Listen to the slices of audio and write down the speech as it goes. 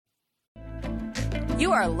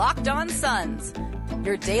You are Locked On Suns,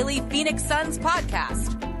 your daily Phoenix Suns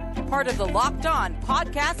podcast. Part of the Locked On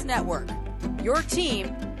Podcast Network, your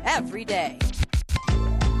team every day.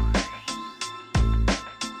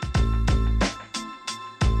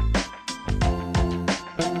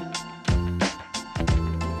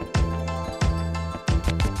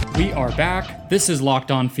 We are back. This is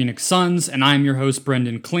Locked On Phoenix Suns, and I am your host,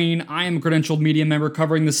 Brendan Clean. I am a credentialed media member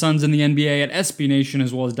covering the Suns and the NBA at SB Nation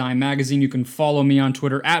as well as Dime Magazine. You can follow me on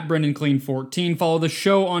Twitter at BrendanClean14. Follow the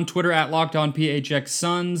show on Twitter at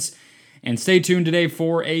LockedOnPHXSuns. And stay tuned today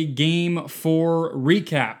for a Game 4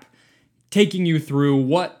 recap, taking you through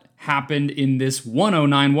what happened in this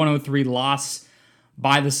 109-103 loss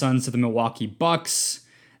by the Suns to the Milwaukee Bucks.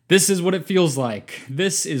 This is what it feels like.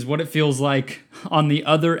 This is what it feels like on the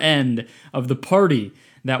other end of the party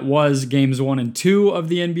that was Games 1 and 2 of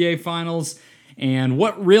the NBA Finals, and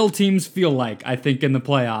what real teams feel like, I think, in the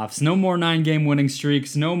playoffs. No more 9-game winning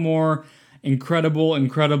streaks, no more incredible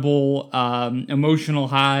emotional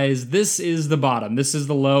highs. This is the bottom. This is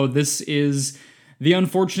the low. This is the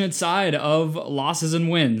unfortunate side of losses and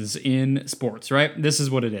wins in sports, right? This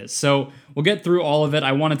is what it is. So we'll get through all of it.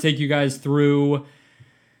 I want to take you guys through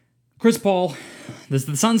Chris Paul. The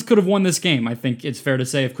Suns could have won this game, I think it's fair to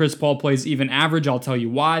say. If Chris Paul plays even average, I'll tell you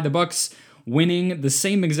why. The Bucks winning the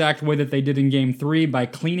same exact way that they did in Game 3 by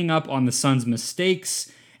cleaning up on the Suns'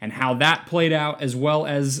 mistakes and how that played out, as well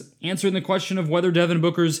as answering the question of whether Devin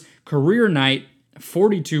Booker's career night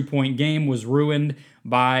 42-point game was ruined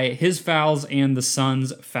by his fouls and the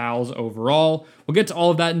Suns' fouls overall. We'll get to all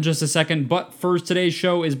of that in just a second, but first, today's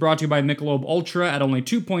show is brought to you by Michelob Ultra at only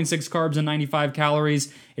 2.6 carbs and 95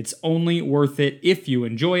 calories. It's only worth it if you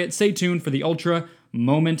enjoy it. Stay tuned for the Ultra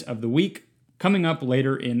Moment of the Week coming up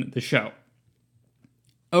later in the show.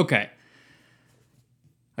 Okay.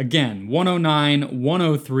 Again,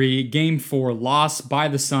 109-103, Game 4 loss by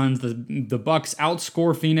the Suns. The Bucks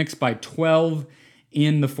outscore Phoenix by 12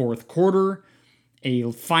 in the fourth quarter.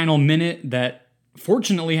 A final minute that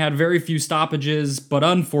fortunately had very few stoppages, but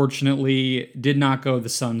unfortunately did not go the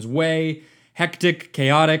Suns' way. Hectic,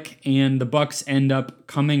 chaotic, and the Bucks end up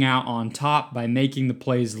coming out on top by making the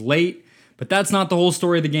plays late. But that's not the whole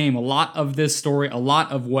story of the game. A lot of this story, a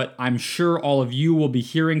lot of what I'm sure all of you will be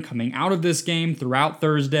hearing coming out of this game throughout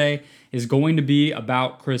Thursday is going to be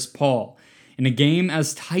about Chris Paul. In a game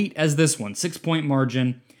as tight as this one, 6-point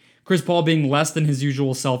margin, Chris Paul being less than his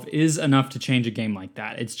usual self is enough to change a game like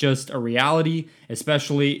that. It's just a reality,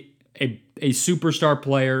 especially a superstar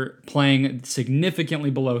player playing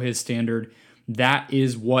significantly below his standard. That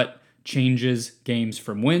is what changes games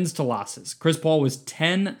from wins to losses. Chris Paul was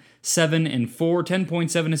 10-7-4,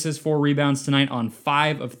 10.7 assists, 4 rebounds tonight on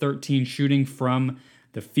 5 of 13 shooting from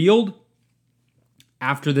the field.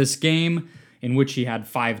 After this game, in which he had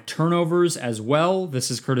 5 turnovers as well, this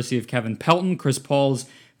is courtesy of Kevin Pelton. Chris Paul's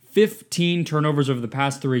 15 turnovers over the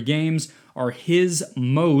past 3 games are his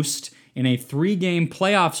most in a 3-game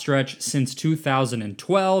playoff stretch since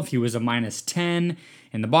 2012. He was a -10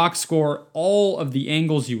 in the box score. All of the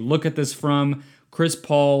angles you look at this from, Chris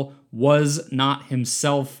Paul was not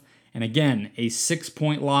himself. And again, a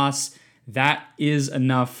 6-point loss, that is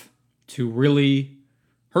enough to really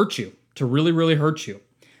hurt you, to really hurt you.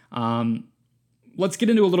 Let's get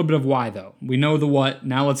into a little bit of why, though. We know the what,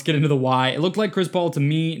 now let's get into the why. It looked like Chris Paul, to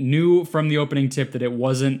me, knew from the opening tip that it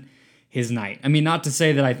wasn't his night. I mean, not to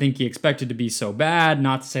say that I think he expected to be so bad,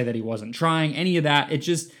 not to say that he wasn't trying, any of that. It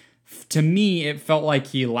just, to me, it felt like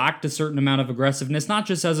he lacked a certain amount of aggressiveness, not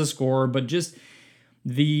just as a scorer, but just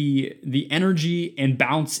the energy and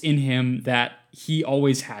bounce in him that he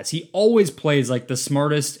always has. He always plays like the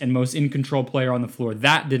smartest and most in-control player on the floor.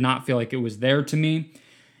 That did not feel like it was there to me.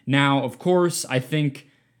 Now, of course, I think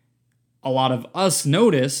a lot of us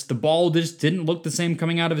noticed the ball just didn't look the same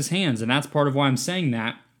coming out of his hands, and that's part of why I'm saying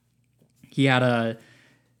that. He had a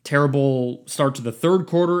terrible start to the third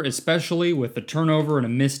quarter, especially with a turnover and a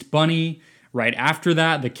missed bunny. Right after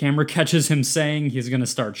that, the camera catches him saying he's going to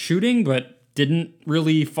start shooting, but didn't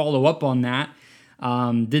really follow up on that.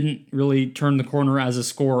 Didn't really turn the corner as a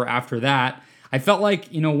scorer after that. I felt like,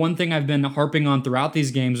 one thing I've been harping on throughout these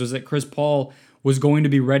games was that Chris Paul was going to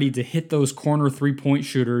be ready to hit those corner 3-point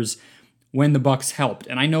shooters when the Bucks helped.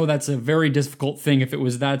 And I know that's a very difficult thing. If it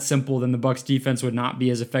was that simple, then the Bucks defense would not be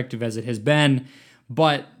as effective as it has been.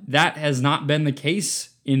 But that has not been the case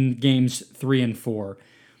in games 3 and 4.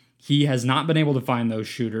 He has not been able to find those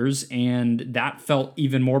shooters, and that felt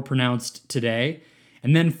even more pronounced today.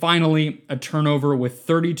 And then finally, a turnover with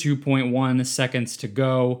 32.1 seconds to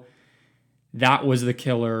go. That was the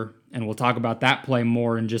killer, and we'll talk about that play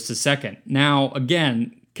more in just a second. Now,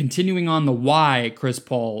 again, continuing on the why Chris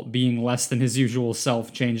Paul being less than his usual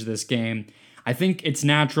self changed this game, I think it's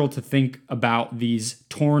natural to think about these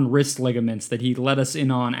torn wrist ligaments that he let us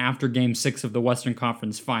in on after Game 6 of the Western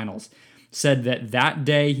Conference Finals. Said that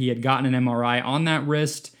day he had gotten an MRI on that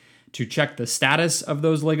wrist to check the status of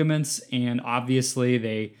those ligaments, and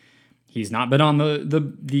obviously he's not been on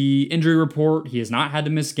the injury report. He has not had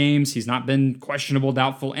to miss games. He's not been questionable,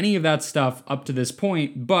 doubtful, any of that stuff up to this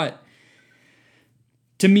point. But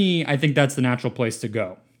to me, I think that's the natural place to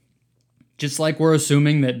go. Just like we're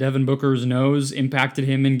assuming that Devin Booker's nose impacted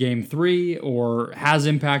him in Game 3 or has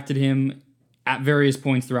impacted him at various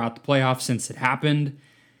points throughout the playoffs since it happened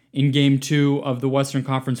in Game 2 of the Western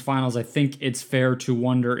Conference Finals, I think it's fair to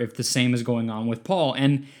wonder if the same is going on with Paul.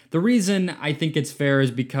 And the reason I think it's fair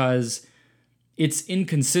is because it's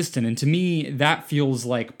inconsistent. And to me, that feels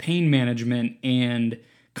like pain management and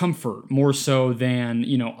comfort more so than,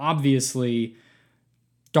 obviously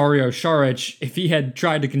Dario Saric, if he had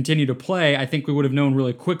tried to continue to play, I think we would have known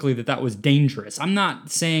really quickly that was dangerous. I'm not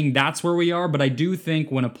saying that's where we are, but I do think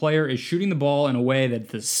when a player is shooting the ball in a way that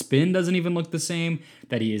the spin doesn't even look the same,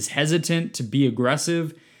 that he is hesitant to be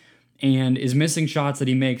aggressive, and is missing shots that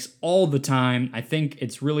he makes all the time, I think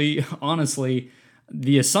it's really, honestly,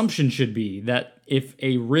 the assumption should be that if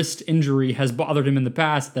a wrist injury has bothered him in the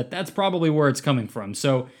past, that's probably where it's coming from.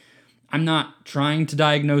 So I'm not trying to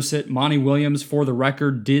diagnose it. Monty Williams, for the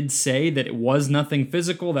record, did say that it was nothing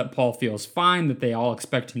physical, that Paul feels fine, that they all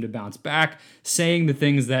expect him to bounce back, saying the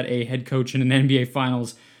things that a head coach in an NBA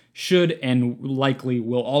Finals should and likely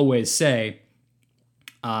will always say.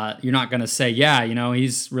 You're not going to say,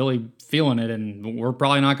 he's really feeling it, and we're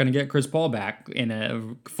probably not going to get Chris Paul back in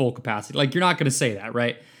a full capacity. You're not going to say that,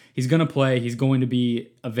 right? He's going to play. He's going to be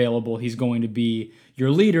available. He's going to be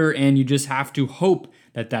your leader, and you just have to hope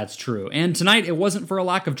that that's true. And tonight, it wasn't for a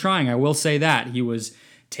lack of trying. I will say that. He was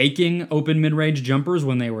taking open mid-range jumpers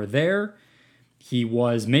when they were there. He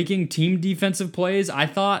was making team defensive plays, I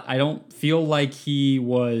thought. I don't feel like he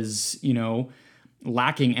was,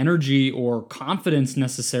 lacking energy or confidence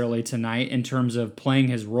necessarily tonight in terms of playing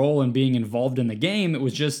his role and being involved in the game. It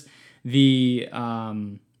was just the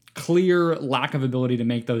clear lack of ability to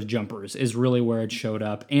make those jumpers is really where it showed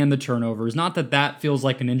up, and the turnovers. Not that feels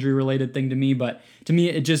like an injury-related thing to me, but to me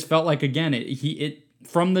it just felt like, again, it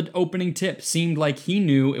from the opening tip seemed like he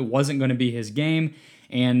knew it wasn't going to be his game,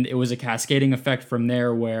 and it was a cascading effect from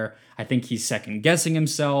there where I think he's second-guessing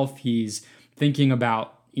himself. He's thinking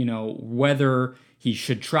about, whether he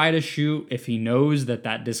should try to shoot. If he knows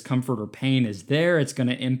that discomfort or pain is there, it's going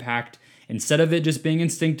to impact. Instead of it just being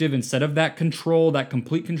instinctive, instead of that control, that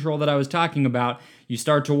complete control that I was talking about, you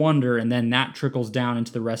start to wonder, and then that trickles down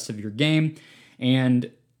into the rest of your game. And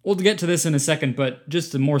we'll get to this in a second, but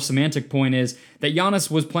just a more semantic point is that Giannis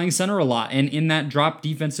was playing center a lot, and in that drop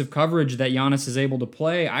defensive coverage that Giannis is able to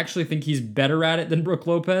play, I actually think he's better at it than Brook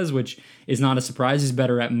Lopez, which is not a surprise. He's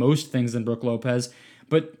better at most things than Brook Lopez,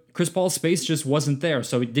 but Chris Paul's space just wasn't there.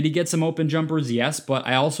 So did he get some open jumpers? Yes, but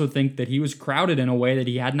I also think that he was crowded in a way that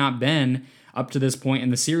he had not been up to this point in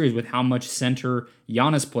the series with how much center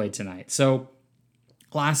Giannis played tonight. So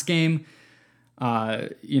last game,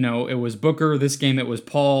 it was Booker. This game, it was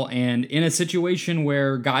Paul. And in a situation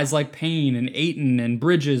where guys like Payne and Ayton and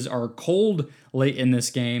Bridges are cold late in this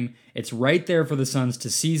game, it's right there for the Suns to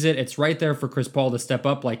seize it. It's right there for Chris Paul to step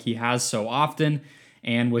up like he has so often.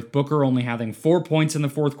 And with Booker only having 4 points in the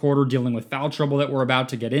fourth quarter, dealing with foul trouble that we're about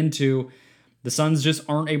to get into, the Suns just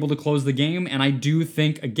aren't able to close the game. And I do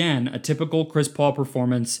think, again, a typical Chris Paul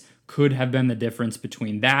performance could have been the difference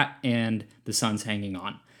between that and the Suns hanging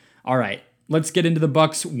on. All right, let's get into the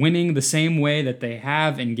Bucks winning the same way that they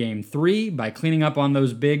have in Game 3 by cleaning up on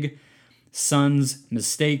those big Suns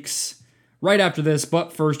mistakes right after this.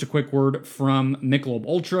 But first, a quick word from Michelob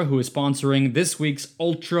Ultra, who is sponsoring this week's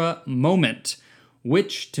Ultra Moment,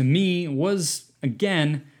 which to me was,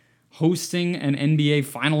 again, hosting an NBA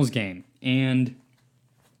Finals game. And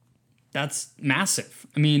that's massive.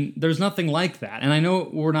 I mean, there's nothing like that. And I know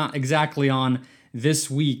we're not exactly on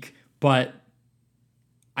this week, but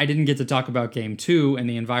I didn't get to talk about Game 2 and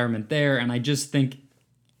the environment there. And I just think,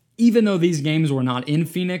 even though these games were not in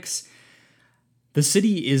Phoenix, the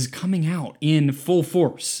city is coming out in full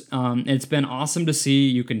force. It's been awesome to see.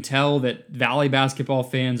 You can tell that Valley basketball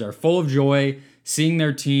fans are full of joy, seeing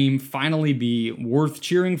their team finally be worth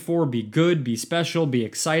cheering for, be good, be special, be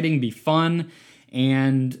exciting, be fun.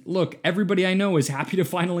 And look, everybody I know is happy to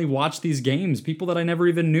finally watch these games. People that I never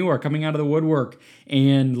even knew are coming out of the woodwork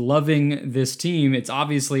and loving this team. It's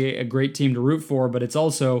obviously a great team to root for, but it's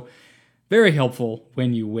also Very helpful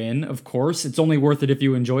when you win, of course. It's only worth it if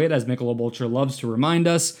you enjoy it, as Michelob Ultra loves to remind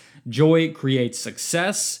us. Joy creates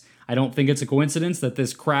success. I don't think it's a coincidence that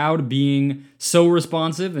this crowd being so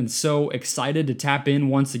responsive and so excited to tap in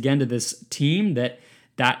once again to this team,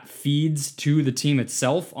 that feeds to the team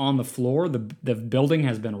itself on the floor. The building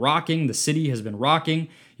has been rocking. The city has been rocking.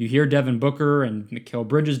 You hear Devin Booker and Mikal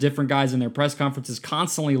Bridges, different guys in their press conferences,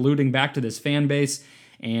 constantly alluding back to this fan base.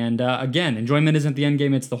 And again, enjoyment isn't the end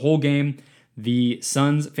game, it's the whole game. The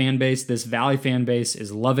Suns fan base, this Valley fan base,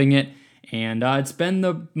 is loving it. And it's been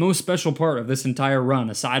the most special part of this entire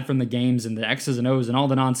run, aside from the games and the X's and O's and all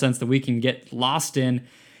the nonsense that we can get lost in.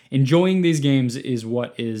 Enjoying these games is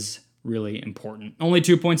what is really important. Only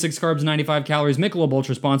 2.6 carbs and 95 calories. Michelob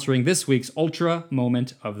Ultra sponsoring this week's Ultra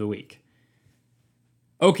Moment of the Week.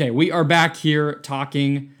 Okay, we are back here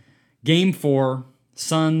talking Game 4,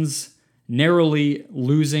 Suns narrowly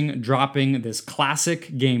dropping this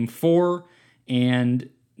classic Game 4, and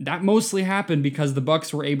that mostly happened because the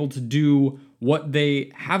Bucks were able to do what they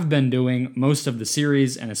have been doing most of the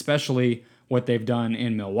series, and especially what they've done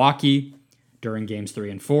in Milwaukee during Games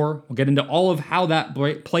 3 and 4. We'll get into all of how that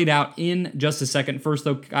played out in just a second. First,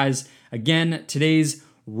 though, guys, again, today's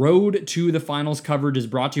Road to the Finals coverage is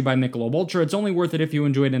brought to you by Michelob Ultra. It's only worth it if you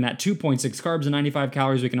enjoy it in that 2.6 carbs and 95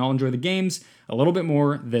 calories. We can all enjoy the games a little bit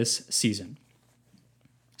more this season.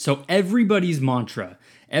 So everybody's mantra,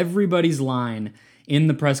 everybody's line in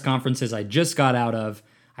the press conferences I just got out of,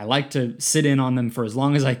 I like to sit in on them for as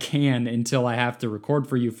long as I can until I have to record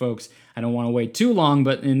for you folks. I don't want to wait too long,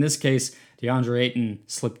 but in this case, DeAndre Ayton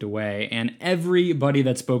slipped away, and everybody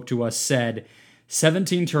that spoke to us said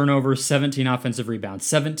 17 turnovers, 17 offensive rebounds.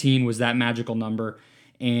 17 was that magical number,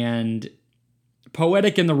 and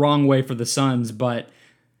poetic in the wrong way for the Suns, but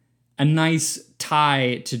a nice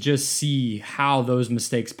tie to just see how those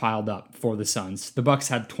mistakes piled up for the Suns. The Bucks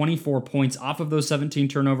had 24 points off of those 17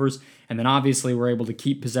 turnovers, and then obviously were able to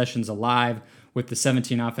keep possessions alive with the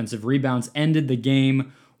 17 offensive rebounds. Ended the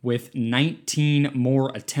game with 19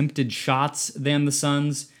 more attempted shots than the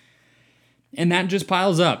Suns. And that just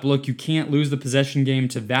piles up. Look, you can't lose the possession game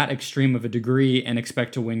to that extreme of a degree and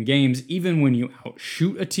expect to win games. Even when you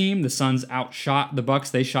outshoot a team, the Suns outshot the Bucks.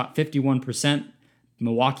 They shot 51%.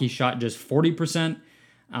 Milwaukee shot just 40%.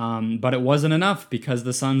 But it wasn't enough because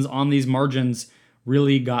the Suns on these margins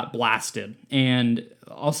really got blasted. And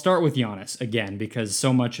I'll start with Giannis again, because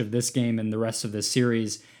so much of this game and the rest of this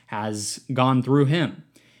series has gone through him.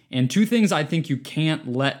 And two things I think you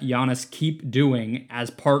can't let Giannis keep doing as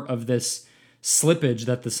part of this slippage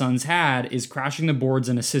that the Suns had is crashing the boards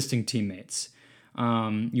and assisting teammates.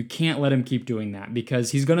 You can't let him keep doing that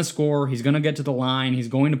because he's going to score, he's going to get to the line, he's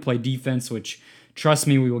going to play defense, which, trust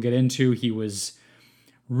me, we will get into. He was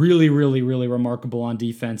really, really, really remarkable on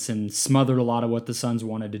defense and smothered a lot of what the Suns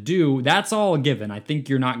wanted to do. That's all a given. I think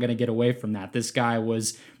you're not going to get away from that. This guy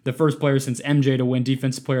was the first player since MJ to win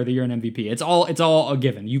Defensive Player of the Year and MVP. It's all a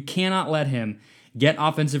given. You cannot let him get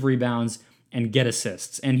offensive rebounds and get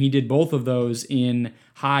assists. And he did both of those in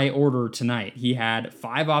high order tonight. He had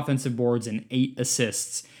 5 offensive boards and 8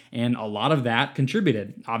 assists. And a lot of that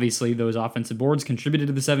contributed. Obviously, those offensive boards contributed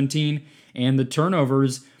to the 17, and the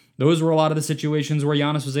turnovers, those were a lot of the situations where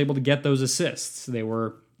Giannis was able to get those assists. They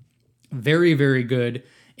were very, very good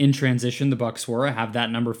in transition, the Bucks were. I have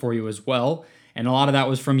that number for you as well. And a lot of that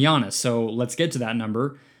was from Giannis. So let's get to that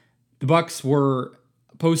number. The Bucks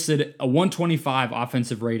posted a 125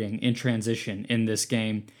 offensive rating in transition in this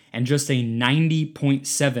game and just a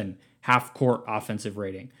 90.7 half-court offensive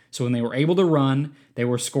rating. So when they were able to run, they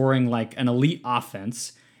were scoring like an elite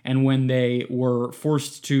offense. And when they were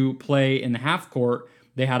forced to play in the half-court,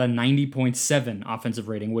 they had a 90.7 offensive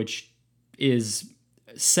rating, which is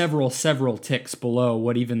several ticks below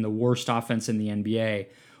what even the worst offense in the NBA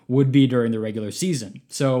would be during the regular season.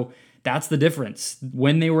 So that's the difference.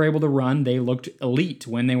 When they were able to run, they looked elite.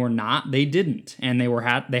 When they were not, they didn't. And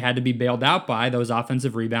they had to be bailed out by those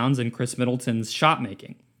offensive rebounds and Chris Middleton's shot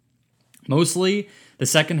making. Mostly, the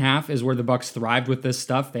second half is where the Bucks thrived with this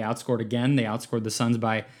stuff. They outscored again. They outscored the Suns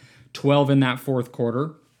by 12 in that fourth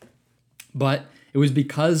quarter. But it was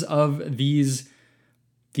because of these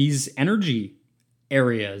energy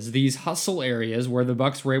areas, these hustle areas where the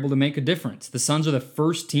Bucks were able to make a difference. The Suns are the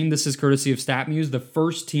first team, this is courtesy of StatMuse, the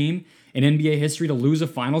first team in NBA history to lose a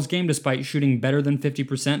finals game despite shooting better than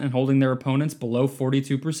 50% and holding their opponents below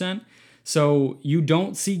 42%. So you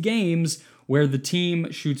don't see games where the team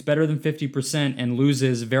shoots better than 50% and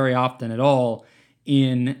loses very often at all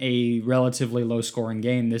in a relatively low-scoring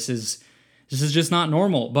game. This is just not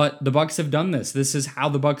normal, but the Bucks have done this. This is how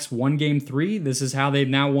the Bucks won Game 3. This is how they've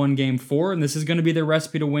now won Game 4, and this is going to be their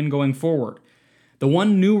recipe to win going forward. The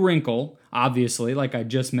one new wrinkle, obviously, like I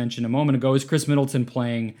just mentioned a moment ago, is Chris Middleton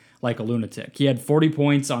playing like a lunatic. He had 40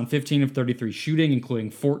 points on 15 of 33 shooting,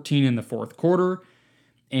 including 14 in the fourth quarter.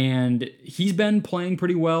 And he's been playing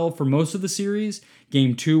pretty well for most of the series.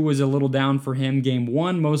 Game 2 was a little down for him. Game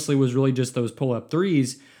 1 mostly was really just those pull-up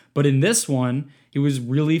threes. But in this one, he was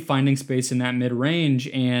really finding space in that mid-range.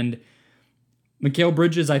 And Mikal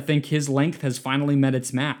Bridges, I think his length has finally met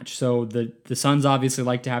its match. So the Suns obviously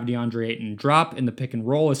like to have DeAndre Ayton drop in the pick and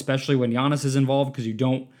roll, especially when Giannis is involved, because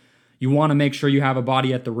you want to make sure you have a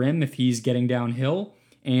body at the rim if he's getting downhill.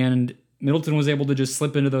 And Middleton was able to just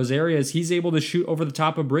slip into those areas. He's able to shoot over the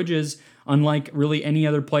top of Bridges, unlike really any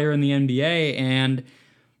other player in the NBA. And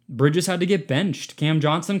Bridges had to get benched. Cam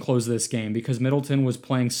Johnson closed this game because Middleton was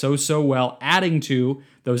playing so well, adding to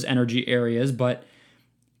those energy areas, but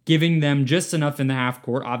giving them just enough in the half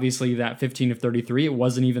court. Obviously, that 15 of 33, it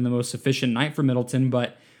wasn't even the most efficient night for Middleton,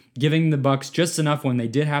 but giving the Bucks just enough when they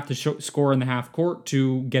did have to score in the half court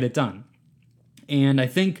to get it done. And I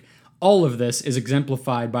think all of this is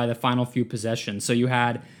exemplified by the final few possessions. So you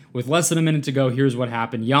had, with less than a minute to go, here's what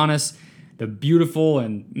happened. Giannis, the beautiful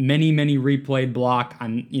and many replayed block.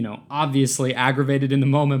 I'm, obviously aggravated in the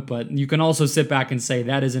moment, but you can also sit back and say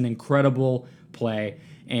that is an incredible play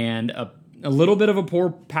and a little bit of a poor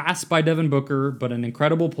pass by Devin Booker, but an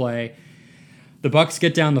incredible play. The Bucks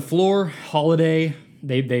get down the floor. Holiday,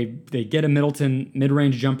 they get a Middleton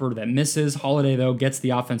mid-range jumper that misses. Holiday, though, gets the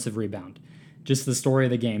offensive rebound. Just the story of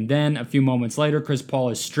the game. Then, a few moments later, Chris Paul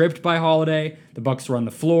is stripped by Holiday. The Bucks run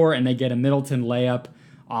the floor, and they get a Middleton layup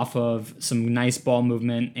off of some nice ball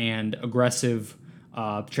movement and aggressive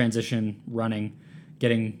transition running,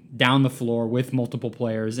 getting down the floor with multiple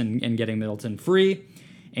players and getting Middleton free.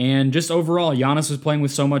 And just overall, Giannis was playing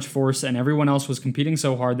with so much force, and everyone else was competing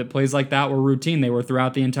so hard that plays like that were routine. They were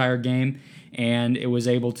throughout the entire game, and it was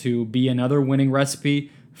able to be another winning recipe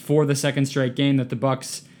for the second straight game that the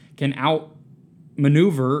Bucks can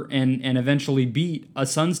outmaneuver and eventually beat a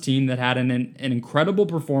Suns team that had an incredible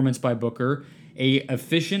performance by Booker, a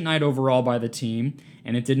efficient night overall by the team,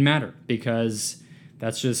 and it didn't matter because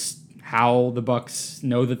that's just how the Bucks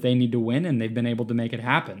know that they need to win, and they've been able to make it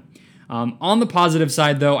happen. On the positive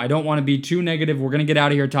side, though, I don't want to be too negative. We're going to get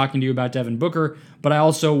out of here talking to you about Devin Booker, but I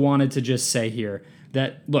also wanted to just say here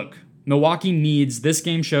that, look, Milwaukee needs, this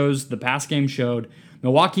game shows, the past game showed,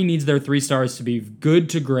 Milwaukee needs their 3 stars to be good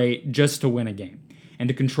to great just to win a game and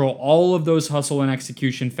to control all of those hustle and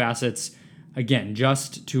execution facets, again,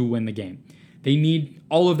 just to win the game. They need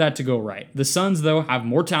all of that to go right. The Suns, though, have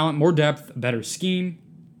more talent, more depth, a better scheme,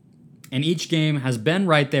 and each game has been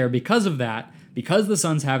right there because of that. Because the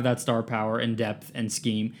Suns have that star power and depth and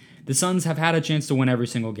scheme, the Suns have had a chance to win every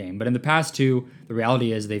single game. But in the past 2, the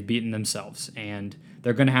reality is they've beaten themselves, and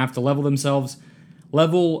they're going to have to level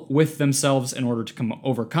with themselves in order to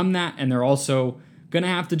overcome that, and they're also going to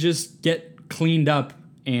have to just get cleaned up,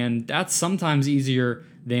 and that's sometimes easier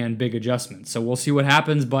than big adjustments. So we'll see what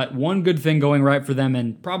happens, but one good thing going right for them,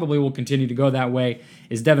 and probably will continue to go that way,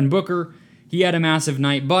 is Devin Booker. He had a massive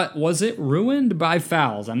night, but was it ruined by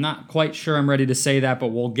fouls? I'm not quite sure I'm ready to say that, but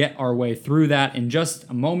we'll get our way through that in just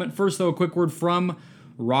a moment. First, though, a quick word from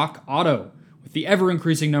Rock Auto. With the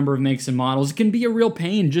ever-increasing number of makes and models, it can be a real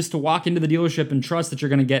pain just to walk into the dealership and trust that you're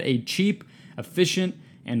going to get a cheap, efficient,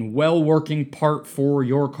 and well-working part for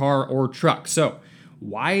your car or truck. So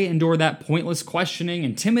why endure that pointless questioning,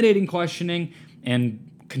 intimidating questioning, and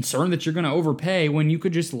concern that you're going to overpay when you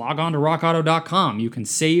could just log on to rockauto.com. You can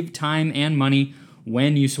save time and money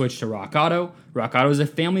when you switch to Rock Auto. Rock Auto is a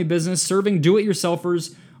family business serving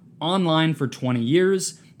do-it-yourselfers online for 20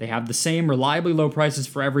 years. They have the same reliably low prices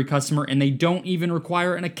for every customer, and they don't even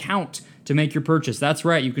require an account to make your purchase. That's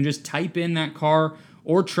right, you can just type in that car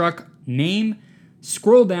or truck name,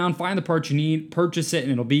 scroll down, find the part you need, purchase it,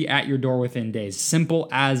 and it'll be at your door within days. Simple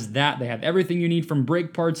as that. They have everything you need from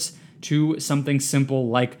brake parts to something simple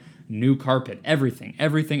like new carpet. Everything.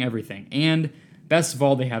 And best of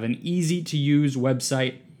all, they have an easy-to-use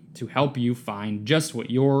website to help you find just what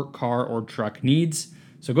your car or truck needs.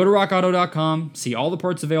 So go to rockauto.com, see all the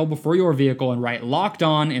parts available for your vehicle, and write Locked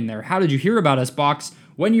On in their How Did You Hear About Us box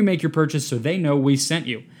when you make your purchase so they know we sent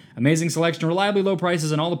you. Amazing selection, reliably low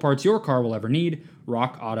prices, and all the parts your car will ever need.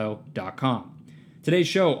 rockauto.com. Today's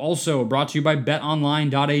show also brought to you by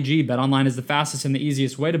betonline.ag. BetOnline is the fastest and the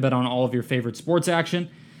easiest way to bet on all of your favorite sports action.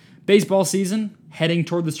 Baseball season heading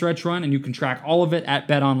toward the stretch run, and you can track all of it at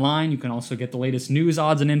BetOnline. You can also get the latest news,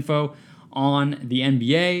 odds, and info on the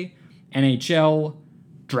NBA, NHL,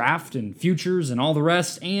 draft, and futures, and all the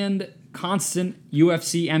rest. And constant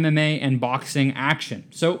UFC, MMA, and boxing action.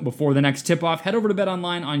 So before the next tip-off, head over to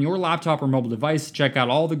BetOnline on your laptop or mobile device to check out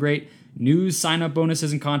all the great news, sign-up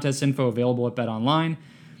bonuses, and contest info available at BetOnline.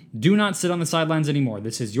 Do not sit on the sidelines anymore.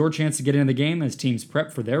 This is your chance to get into the game as teams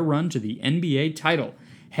prep for their run to the NBA title.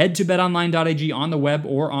 Head to betonline.ag on the web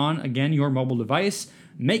or on, again, your mobile device.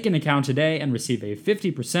 Make an account today and receive a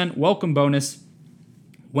 50% welcome bonus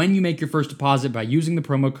when you make your first deposit by using the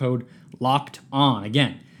promo code LOCKEDON.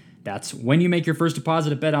 Again, that's when you make your first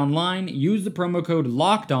deposit at BetOnline. Use the promo code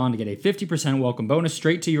LOCKEDON to get a 50% welcome bonus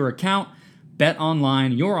straight to your account.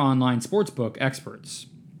 BetOnline, your online sportsbook experts.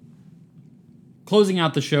 Closing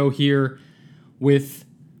out the show here with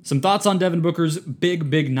some thoughts on Devin Booker's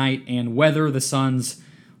big night and whether the Suns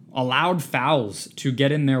allowed fouls to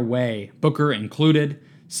get in their way, Booker included.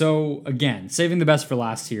 So again, saving the best for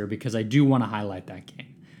last here because I do want to highlight that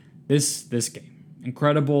game. This game,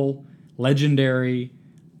 incredible, legendary,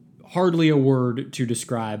 hardly a word to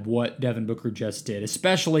describe what Devin Booker just did,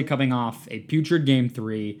 especially coming off a putrid Game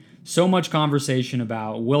 3. So much conversation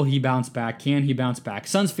about will he bounce back, can he bounce back?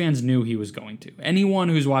 Suns fans knew he was going to. Anyone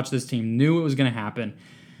who's watched this team knew it was going to happen.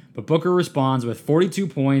 But Booker responds with 42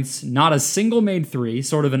 points, not a single made three,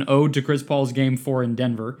 sort of an ode to Chris Paul's Game 4 in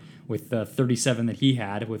Denver with the 37 that he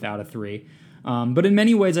had without a three. But in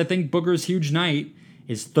many ways, I think Booker's huge night,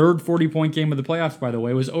 his third 40-point game of the playoffs, by the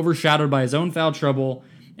way, was overshadowed by his own foul trouble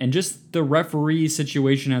and just the referee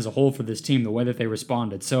situation as a whole for this team, the way that they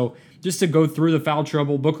responded. So just to go through the foul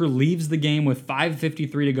trouble, Booker leaves the game with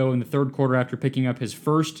 5:53 to go in the third quarter after picking up his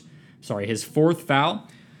fourth foul.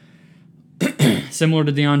 Similar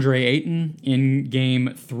to DeAndre Ayton in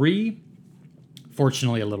Game 3.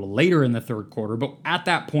 Fortunately, a little later in the third quarter, but at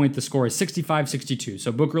that point, the score is 65-62.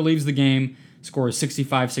 So Booker leaves the game, score is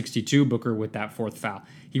 65-62, Booker with that fourth foul.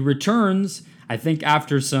 He returns, I think,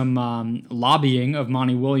 after some lobbying of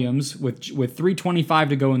Monty Williams with 3:25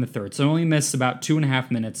 to go in the third. So only missed about 2.5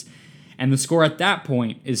 minutes. And the score at that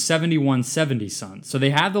point is 71-70 Suns. So they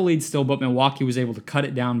had the lead still, but Milwaukee was able to cut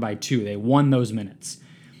it down by 2. They won those minutes.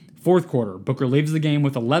 Fourth quarter, Booker leaves the game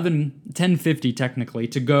with 10:50 technically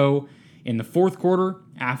to go in the fourth quarter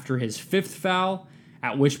after his fifth foul,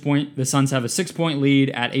 at which point the Suns have a 6-point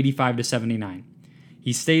lead at 85-79.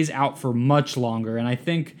 He stays out for much longer, and I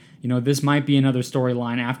think, this might be another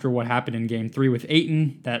storyline after what happened in Game 3 with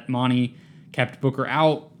Ayton, that Monty kept Booker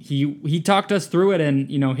out. He talked us through it, and,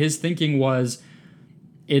 his thinking was,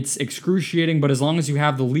 it's excruciating, but as long as you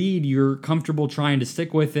have the lead, you're comfortable trying to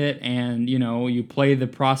stick with it, and, you play the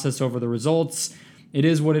process over the results. It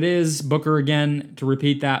is what it is. Booker, again, to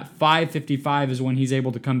repeat that, 5:55 is when he's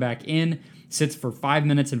able to come back in, sits for 5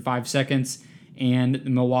 minutes and 5 seconds, and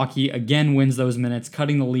Milwaukee again wins those minutes,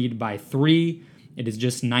 cutting the lead by 3. It is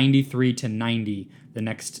just 93-90 the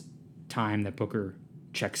next time that Booker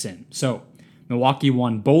checks in. So Milwaukee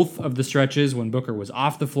won both of the stretches when Booker was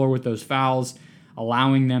off the floor with those fouls,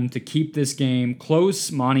 allowing them to keep this game close.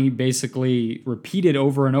 Monty basically repeated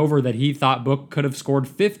over and over that he thought Book could have scored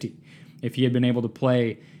 50 if he had been able to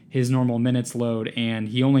play his normal minutes load, and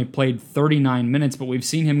he only played 39 minutes, but we've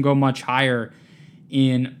seen him go much higher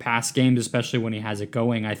in past games, especially when he has it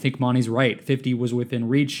going. I think Monty's right. 50 was within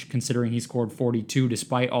reach, considering he scored 42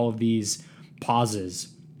 despite all of these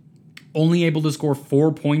pauses. Only able to score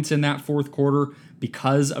 4 points in that fourth quarter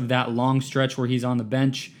because of that long stretch where he's on the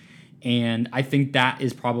bench. And I think that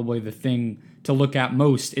is probably the thing to look at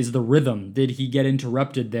most, is the rhythm. Did he get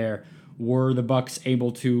interrupted there? Were the Bucks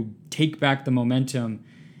able to take back the momentum?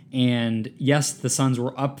 And yes, the Suns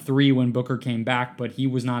were up 3 when Booker came back, but he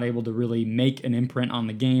was not able to really make an imprint on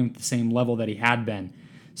the game at the same level that he had been.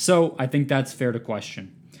 So I think that's fair to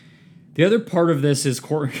question. The other part of this is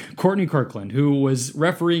Courtney Kirkland, who was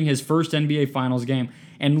refereeing his first NBA Finals game.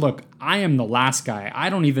 And look, I am the last guy. I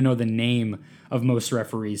don't even know the name of most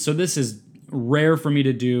referees, so this is rare for me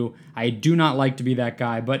to do. I do not like to be that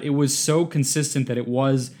guy, but it was so consistent that it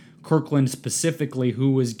was Kirkland specifically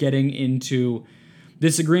who was getting into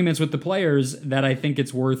disagreements with the players that I think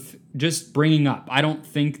it's worth just bringing up. I don't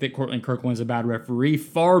think that Courtney Kirkland is a bad referee.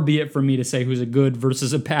 Far be it from me to say who's a good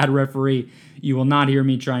versus a bad referee. You will not hear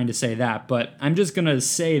me trying to say that, but I'm just going to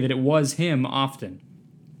say that it was him often.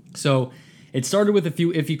 So it started with a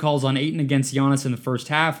few iffy calls on Ayton against Giannis in the first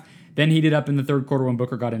half. Then heated up in the third quarter when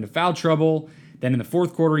Booker got into foul trouble. Then in the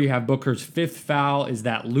fourth quarter, you have Booker's fifth foul is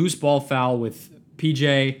that loose ball foul with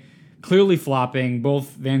PJ clearly flopping.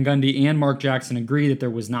 Both Van Gundy and Mark Jackson agree that there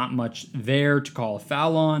was not much there to call a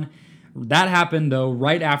foul on. That happened, though,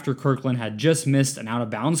 right after Kirkland had just missed an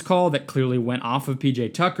out-of-bounds call that clearly went off of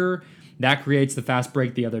PJ Tucker. That creates the fast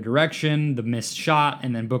break the other direction, the missed shot,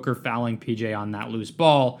 and then Booker fouling PJ on that loose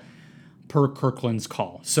ball. per Kirkland's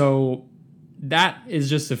call. So that is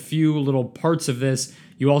just a few little parts of this.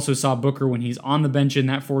 You also saw Booker when he's on the bench in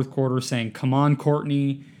that fourth quarter saying, "Come on,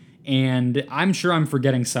 Courtney." And I'm sure I'm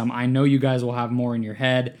forgetting some. I know you guys will have more in your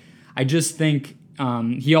head. I just think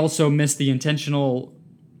he also missed the intentional.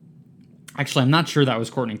 Actually, I'm not sure that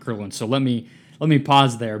was Courtney Kirkland. So let me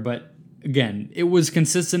pause there. But again, it was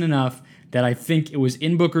consistent enough that I think it was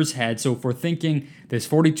in Booker's head. So if we're thinking this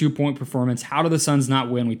 42-point performance, how do the Suns not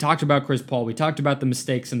win? We talked about Chris Paul. We talked about the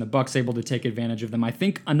mistakes and the Bucks able to take advantage of them. I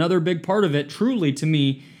think another big part of it, truly to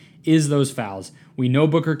me, is those fouls. We know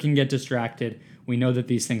Booker can get distracted. We know that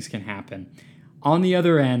these things can happen. On the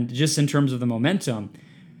other end, just in terms of the momentum,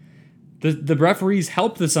 the referees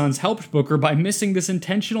helped the Suns, helped Booker by missing this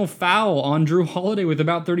intentional foul on Drew Holiday with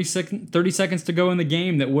about 30 seconds to go in the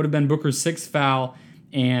game that would have been Booker's sixth foul,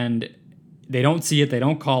 and they don't see it, they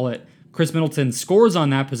don't call it. Chris Middleton scores on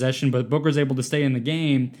that possession, but Booker's able to stay in the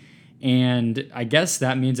game, and I guess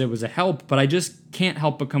that means it was a help, but I just can't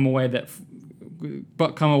help but come away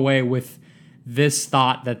with this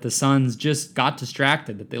thought that the Suns just got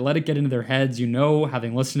distracted, that they let it get into their heads. You know,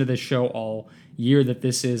 having listened to this show all year, that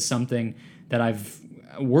this is something that I've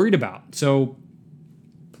worried about. So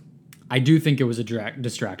I do think it was a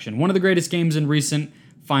distraction. One of the greatest games in recent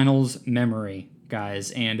finals memory,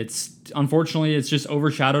 guys, and unfortunately it's just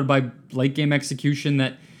overshadowed by late game execution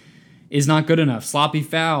that is not good enough. Sloppy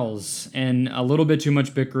fouls and a little bit too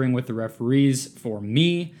much bickering with the referees for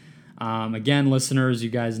me. Again, listeners, you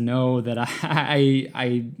guys know that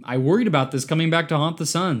I worried about this coming back to haunt the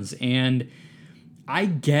Suns, and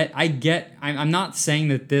I'm not saying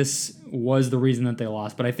that this was the reason that they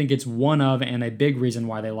lost, but I think it's one of and a big reason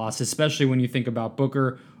why they lost, especially when you think about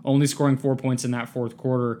Booker only scoring 4 points in that fourth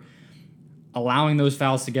quarter, allowing those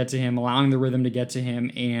fouls to get to him, allowing the rhythm to get to him,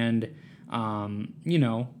 and,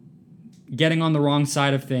 getting on the wrong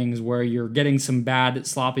side of things where you're getting some bad,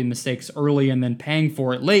 sloppy mistakes early and then paying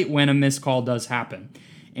for it late when a missed call does happen.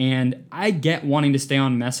 And I get wanting to stay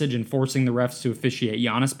on message and forcing the refs to officiate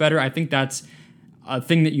Giannis better. I think that's a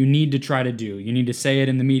thing that you need to try to do. You need to say it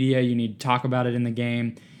in the media. You need to talk about it in the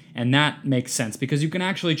game. And that makes sense because you can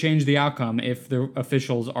actually change the outcome if the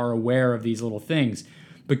officials are aware of these little things.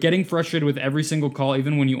 But getting frustrated with every single call,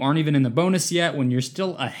 even when you aren't even in the bonus yet, when you're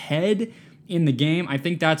still ahead in the game, I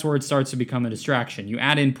think that's where it starts to become a distraction. You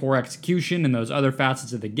add in poor execution and those other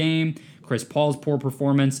facets of the game, Chris Paul's poor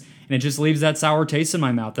performance, and it just leaves that sour taste in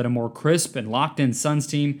my mouth that a more crisp and locked-in Suns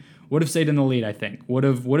team would have stayed in the lead, I think. Would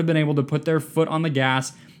have been able to put their foot on the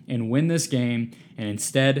gas and win this game, and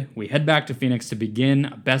instead, we head back to Phoenix to begin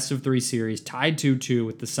a best-of-3 series tied 2-2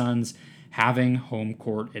 with the Suns having home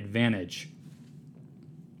court advantage.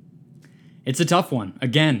 It's a tough one.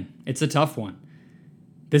 Again, it's a tough one.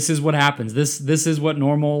 This is what happens. This is what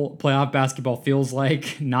normal playoff basketball feels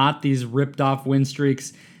like. Not these ripped off win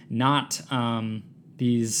streaks. Not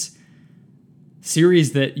these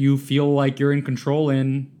series that you feel like you're in control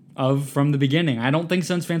of from the beginning. I don't think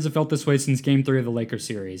Suns fans have felt this way since Game 3 of the Lakers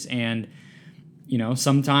series. And,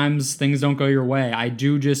 sometimes things don't go your way. I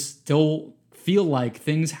do just still feel like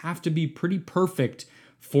things have to be pretty perfect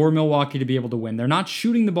for Milwaukee to be able to win. They're not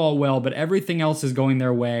shooting the ball well, but everything else is going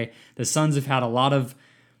their way. The Suns have had a lot of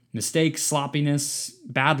mistakes, sloppiness,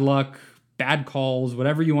 bad luck, bad calls,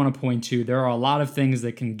 whatever you want to point to. There are a lot of things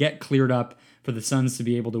that can get cleared up for the Suns to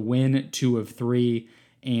be able to win 2 of 3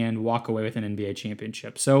 and walk away with an NBA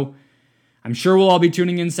championship. So I'm sure we'll all be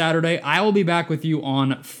tuning in Saturday. I will be back with you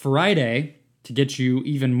on Friday to get you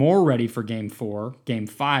even more ready for Game 5,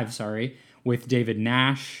 with David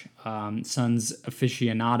Nash, Suns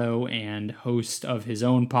aficionado and host of his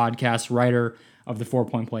own podcast, writer of the 4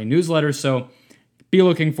 Point Play newsletter. So be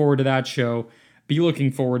looking forward to that show. Be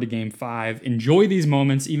looking forward to Game 5. Enjoy these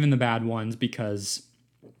moments, even the bad ones, because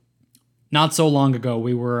not so long ago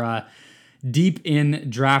we were deep in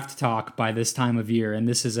draft talk by this time of year, and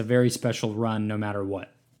this is a very special run no matter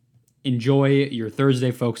what. Enjoy your Thursday,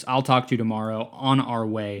 folks. I'll talk to you tomorrow on our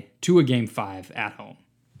way to a Game 5 at home.